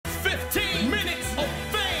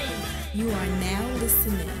You are now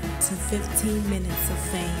listening to 15 Minutes of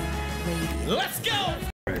Fame Radio. Let's go!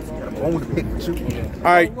 All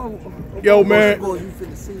right. Yo, man.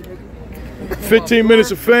 15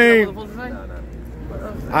 Minutes of Fame.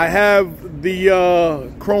 I have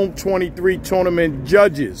the Chrome 23 tournament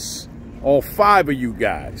judges, all 5 of you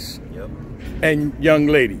guys. Yep. And young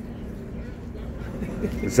lady.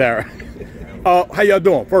 Sarah. How y'all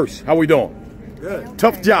doing first? How we doing? Good.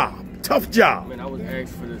 Tough job. Tough job. Man, I was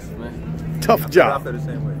asked for this, man. Tough job. I feel the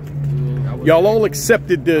same way. Y'all all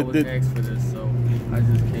accepted I was asked for this, so I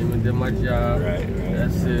just came and did my job. Right.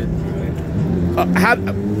 That's it.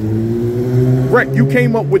 Rick, you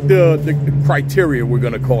came up with the criteria, we're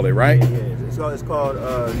gonna call it, right? Yeah. So it's called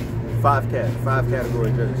 5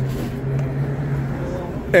 category judges.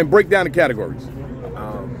 And break down the categories.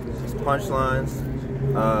 It's punchlines,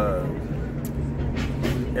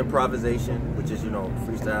 improvisation, which is, you know,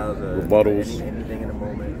 freestyles, rebuttals, anything in the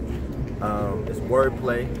moment. It's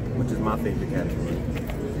wordplay, which is my favorite category. You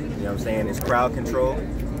know what I'm saying? It's crowd control,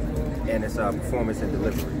 and it's performance and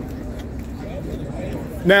delivery.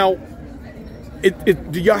 Now,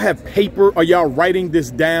 do y'all have paper? Are y'all writing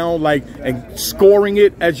this down, like, and scoring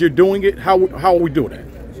it as you're doing it? How are we doing that?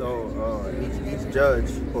 So each judge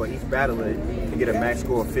or each battler can get a max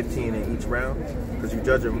score of 15 in each round, because you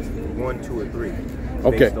judge them 1, 2, or 3.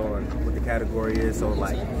 Based on what the category is. So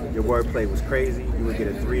like your wordplay was crazy, you would get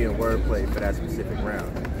a 3 in wordplay for that specific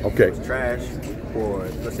round. Okay. If it was trash, or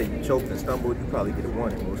let's say you choked and stumbled, you probably get a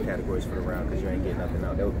 1 in most categories for the round because you ain't getting nothing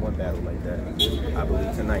out. There was one battle like that, I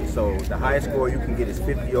believe, tonight. So the highest score you can get is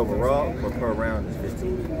 50 overall, but per round is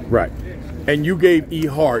 15. Right. And you gave E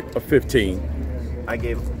Hart a 15. I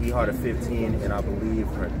gave E Hart a 15, and I believe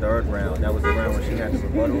her 3rd round, that was the round when she had the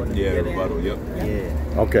rebuttal in the beginning. Rebuttal, yep.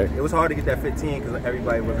 Yeah. Okay. It was hard to get that 15 because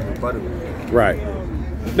everybody wasn't rebuttaling. Right.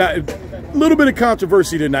 Now, a little bit of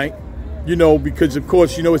controversy tonight, you know, because, of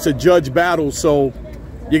course, you know, it's a judge battle, so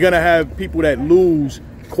you're going to have people that lose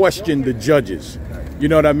question the judges. You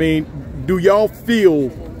know what I mean? Do y'all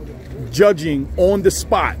feel judging on the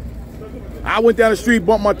spot? I went down the street,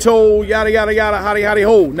 bumped my toe, yada, yada, yada, howdy, howdy,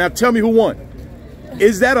 ho. Now, tell me who won.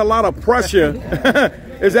 Is that a lot of pressure?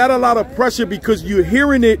 Is that a lot of pressure because you're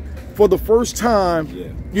hearing it for the first time,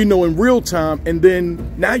 you know, in real time, and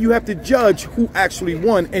then now you have to judge who actually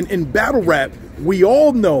won? And in battle rap, we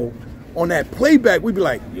all know on that playback, we'd be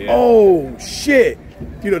like, oh, shit.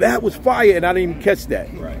 You know, that was fire, and I didn't even catch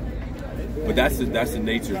that. Right. But that's the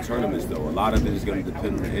nature of tournaments, though. A lot of it is going to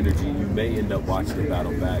depend on the energy. You may end up watching the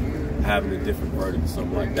battle back, having a different verdict or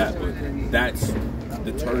something like that. But that's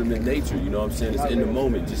the tournament nature, you know what I'm saying? It's in the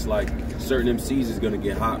moment, just like certain MCs is going to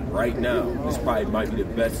get hot right now. This probably might be the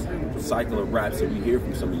best cycle of raps that we hear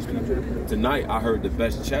from some of these people. Tonight, I heard the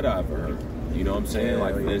best cheddar I've ever heard. You know what I'm saying?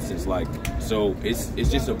 Like, for instance, like, so it's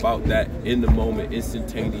just about that in the moment,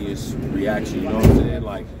 instantaneous reaction. You know what I'm saying?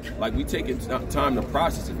 Like we take it time to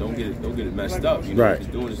process it. Don't get it messed up. You know, right.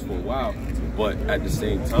 We've been doing this for a while, but at the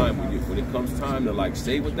same time, when it comes time to like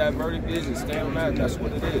say what that verdict is and stay on that, that's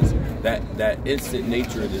what it is. That instant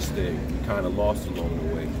nature of this thing, we kind of lost along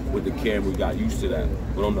the way. With the camera, we got used to that.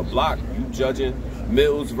 But on the block, you judging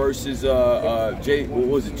Mills versus Jay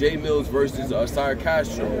Mills versus Sire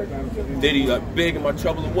Castro. Diddy big in my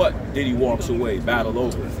trouble or what? Diddy walks away, battle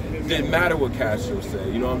over. Didn't matter what Castro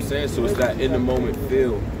said, you know what I'm saying? So it's that in the moment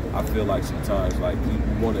feel. I feel like sometimes like we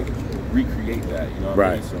want to recreate that, you know what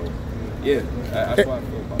I mean? So yeah, that's what I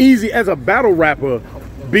feel about Easy as a battle rapper,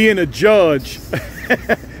 being a judge.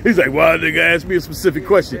 He's like, well, nigga, ask me a specific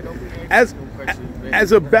question. As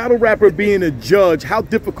a battle rapper being a judge, how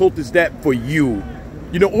difficult is that for you?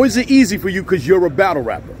 You know, or is it easy for you because you're a battle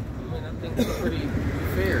rapper? I mean, I think it's pretty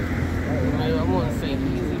fair. I mean, I wouldn't say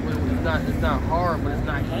easy, but it's not hard, but it's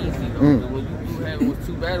not easy though. When you had it was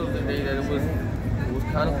 2 battles today, that it was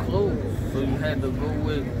kind of close. So you had to go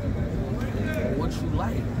with what you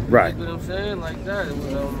like. Right. You know what I'm saying? Like that. It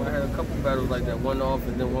was, I had a couple battles like that, one off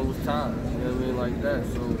and then one was tied. You know what I mean? Like that.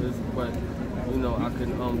 So but you know, I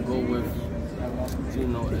can go with, you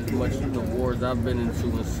know, as much, you know, wars I've been into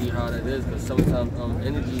and see how that is, because sometimes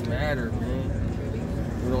energy matter, man.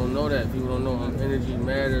 People don't know that. People don't know energy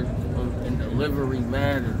matter and delivery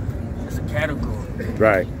matter. It's a category.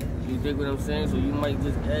 Right. You dig what I'm saying? So you might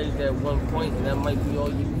just edge that 1 point, and that might be all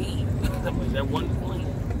you need. That 1 point.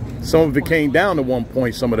 Some of it came down to 1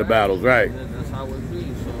 point, some of the battles, right? That's how it be.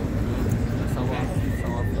 So that's how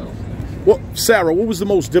I felt. Well, Sarah, what was the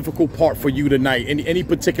most difficult part for you tonight? Any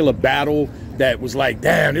particular battle that was like,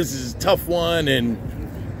 damn, this is a tough one? And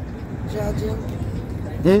judging.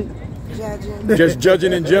 Just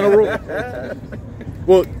judging in general?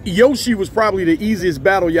 Well, Yoshi was probably the easiest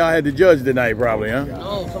battle y'all had to judge tonight, probably, huh?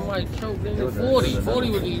 No, somebody choked in the 40. 40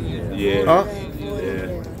 was easy. Yeah. Huh?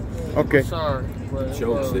 Yeah. Okay. Sorry. But,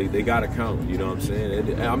 Chokes, they got to count, you know what I'm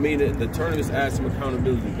saying? I mean, the tournaments add some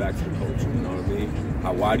accountability back to the coach, you know what I mean?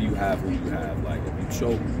 Why do you have who you have? Like, if you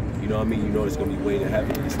choke, you know what I mean, you know it's going to be weighted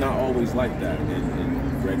heavy. It's not always like that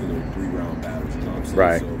in regular 3-round battles, you know what I'm saying?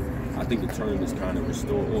 Right. So I think the tournaments kind of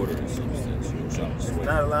restore order in some sense, you know, so It's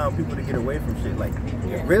not allowing people to get away from shit. Like,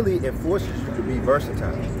 really, it forces you to be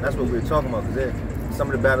versatile. That's what we were talking about, because some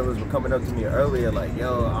of the battlers were coming up to me earlier like,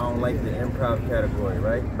 yo, I don't like the improv category,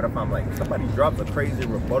 right? But if I'm like, somebody drops a crazy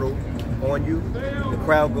rebuttal on you, the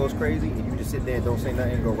crowd goes crazy, and you just sit there and don't say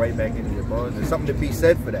nothing and go right back into your bars. There's something to be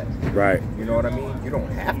said for that. Right. You know what I mean? You don't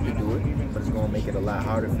have to do it, but it's going to make it a lot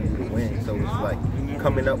harder for you to win. So it's like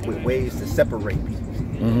coming up with ways to separate people.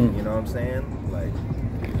 Mm-hmm. You know what I'm saying? Like,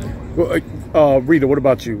 Well, Rita, what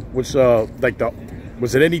about you? What's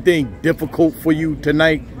was it anything difficult for you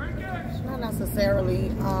tonight? Not necessarily.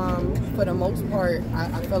 For the most part,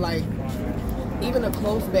 I feel like even the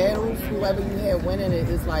close battles, whoever you had winning it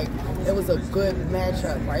is like, it was a good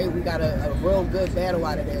matchup, right? We got a real good battle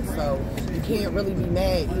out of it, so you can't really be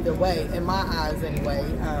mad either way, in my eyes anyway.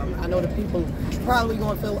 I know the people probably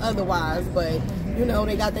gonna feel otherwise, but you know,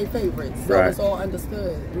 they got their favorites, so right. It's all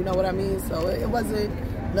understood, you know what I mean? So it wasn't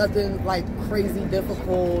nothing like crazy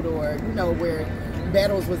difficult, or you know, where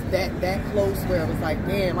battles was that close where it was like,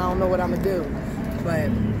 damn, I don't know what I'm gonna do.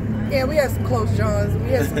 But yeah, we had some close Johns, we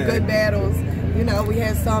had some good battles. You know, we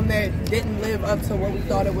had some that didn't live up to what we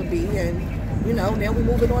thought it would be, and you know, now we're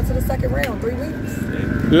moving on to the second round, 3 weeks.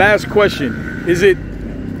 Last question: Is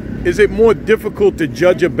it more difficult to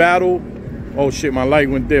judge a battle? Oh shit, my light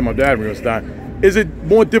went there. My battery was dying. Is it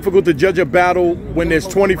more difficult to judge a battle when there's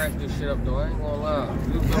 20? I ain't gonna lie.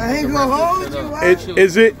 I ain't gonna hold you.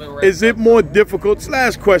 Is it more difficult? It's the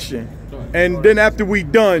last question, and then after we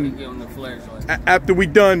done,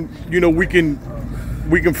 you know, we can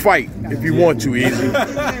fight if you want to, Easy.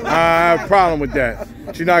 I have a problem with that.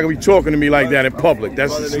 But you're not gonna be talking to me like that in public.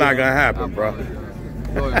 That's just not gonna happen, bro.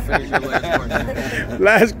 Go ahead, finish your last question.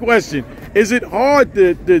 Last question: Is it hard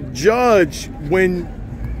to judge when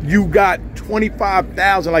you got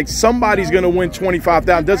 25,000? Like, somebody's gonna win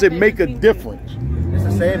 25,000. Does it make a difference? it's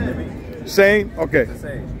the same to me. Same? Okay. It's the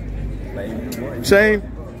same. Like, Same?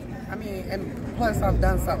 I mean, and plus I've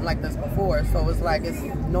done something like this before, so it's like it's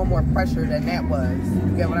no more pressure than that was.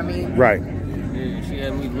 You get what I mean? Right. Yeah, she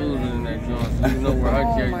had me losing in that joint, so you know where her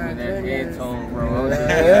Oh, judgment my that head goodness. tone, bro.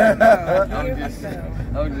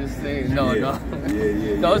 I'm just saying, no.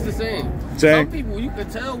 Yeah, No, it's the same. Same. Some people, you could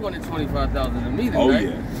tell wanted 25,000 to me tonight. Oh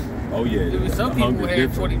yeah. Oh yeah. There was some The people hunger had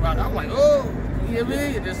different. 25,000. I'm like, oh, you know what I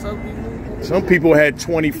mean? And there's some people. Some people had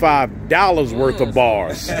 $25 worth of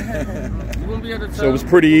bars. You won't be able to tell. So it was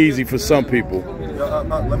pretty easy for some people. Yo,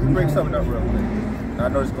 let me bring something up real quick. I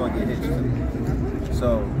know it's going to get hit too.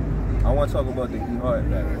 So, I want to talk about the E-Hart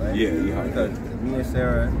battle, right? Yeah, E-Hart. Because me and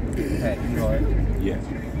Sarah had E-Hart. Yeah.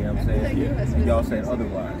 You know what I'm saying? Yeah. And y'all said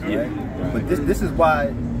otherwise, right? Yeah, right. But this is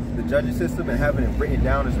why the judging system and having it written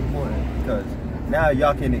down is important, because now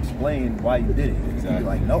y'all can explain why you did it. Exactly. You're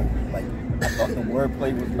like, no, like, I thought the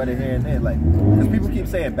wordplay was better here and there. Like, because people keep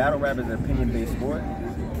saying battle rap is an opinion-based sport.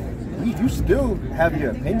 You still have your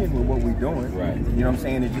opinion with what we're doing. Right. You know what I'm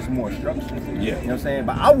saying? It's just more structured. Yeah. You know what I'm saying?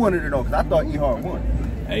 But I wanted to know, because I thought E-Hart won.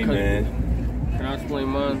 Hey man. Can I explain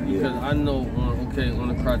mine? Because I know, on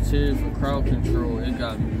the criteria for crowd control, it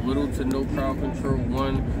got little to no crowd control,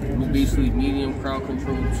 1, basically medium crowd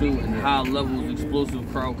control, 2, and high levels explosive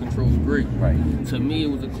crowd control, 3. Right. To me, it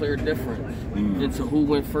was a clear difference into who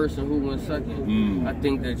went first and who went second. I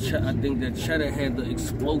think that Cheddar had the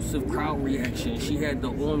explosive crowd reaction. She had the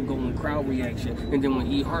ongoing crowd reaction, and then when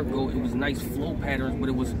E-Hart go, it was nice flow patterns, but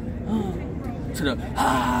it was to the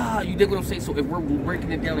you dig what I'm saying? So if we're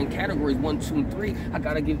breaking it down in categories 1, 2, and 3, I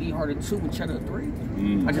gotta give E-Hart a 2 and Cheddar a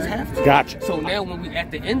 3. I just have to. Gotcha. So now when we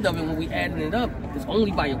at the end of it, when we adding it up, it's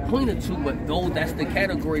only by a point or 2, but though that's the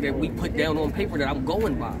category that we put down on paper that I'm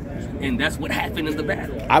going by. And that's what happened in the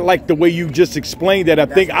battle. I like the way you just explained that. I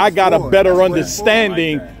think I got a better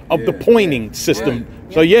understanding of the pointing system.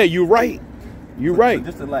 So yeah, you're right. You're right. So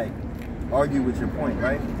just to like argue with your point,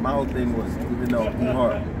 right? My whole thing was, even though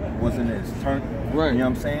E-Hart wasn't as turned, Right. you know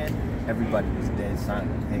what I'm saying? Everybody was dead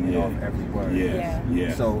silent, hanging off every word.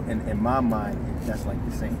 Yeah. So in my mind, that's like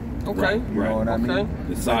the same. Okay. Right. You know what I mean?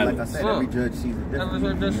 The Like I silence. said, every judge sees it different.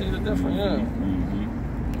 Every judge sees it different,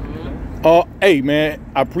 Hey man,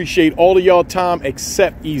 I appreciate all of y'all time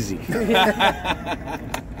except Easy. I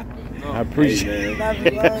appreciate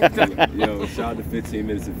Hey, man. Yo, shout out to 15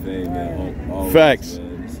 Minutes of Fame, man. Always, Facts. Man.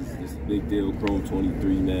 This big deal. Chrome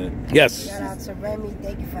 23, man. Yes. Shout out to Remy.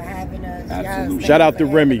 Thank you for having us. Absolutely. Yes, Shout out to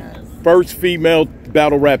Remy. First female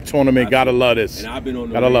battle rap tournament. Gotta love this. And I've been on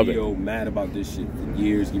the Gotta love radio it. mad about this shit for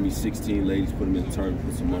years. Give me 16 ladies, put them in the tournament,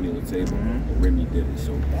 put some money on the table. And Remy did it.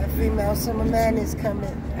 So That female summer man is coming.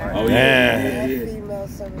 Oh, That yeah. female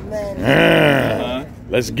summer man.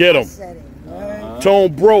 Let's get I them. said it. All right.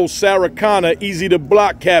 Tone Bro, Sarah Connor, Easy to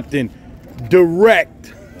Block Captain,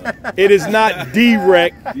 Direct. It is not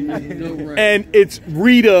direct, and it's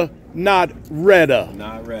Rita, not Retta.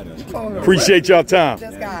 not ready. Appreciate y'all time.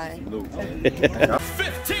 This guy.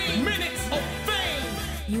 15 minutes of fame.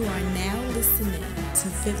 You are now listening to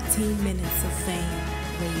 15 Minutes of Fame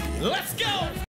Radio. Let's go.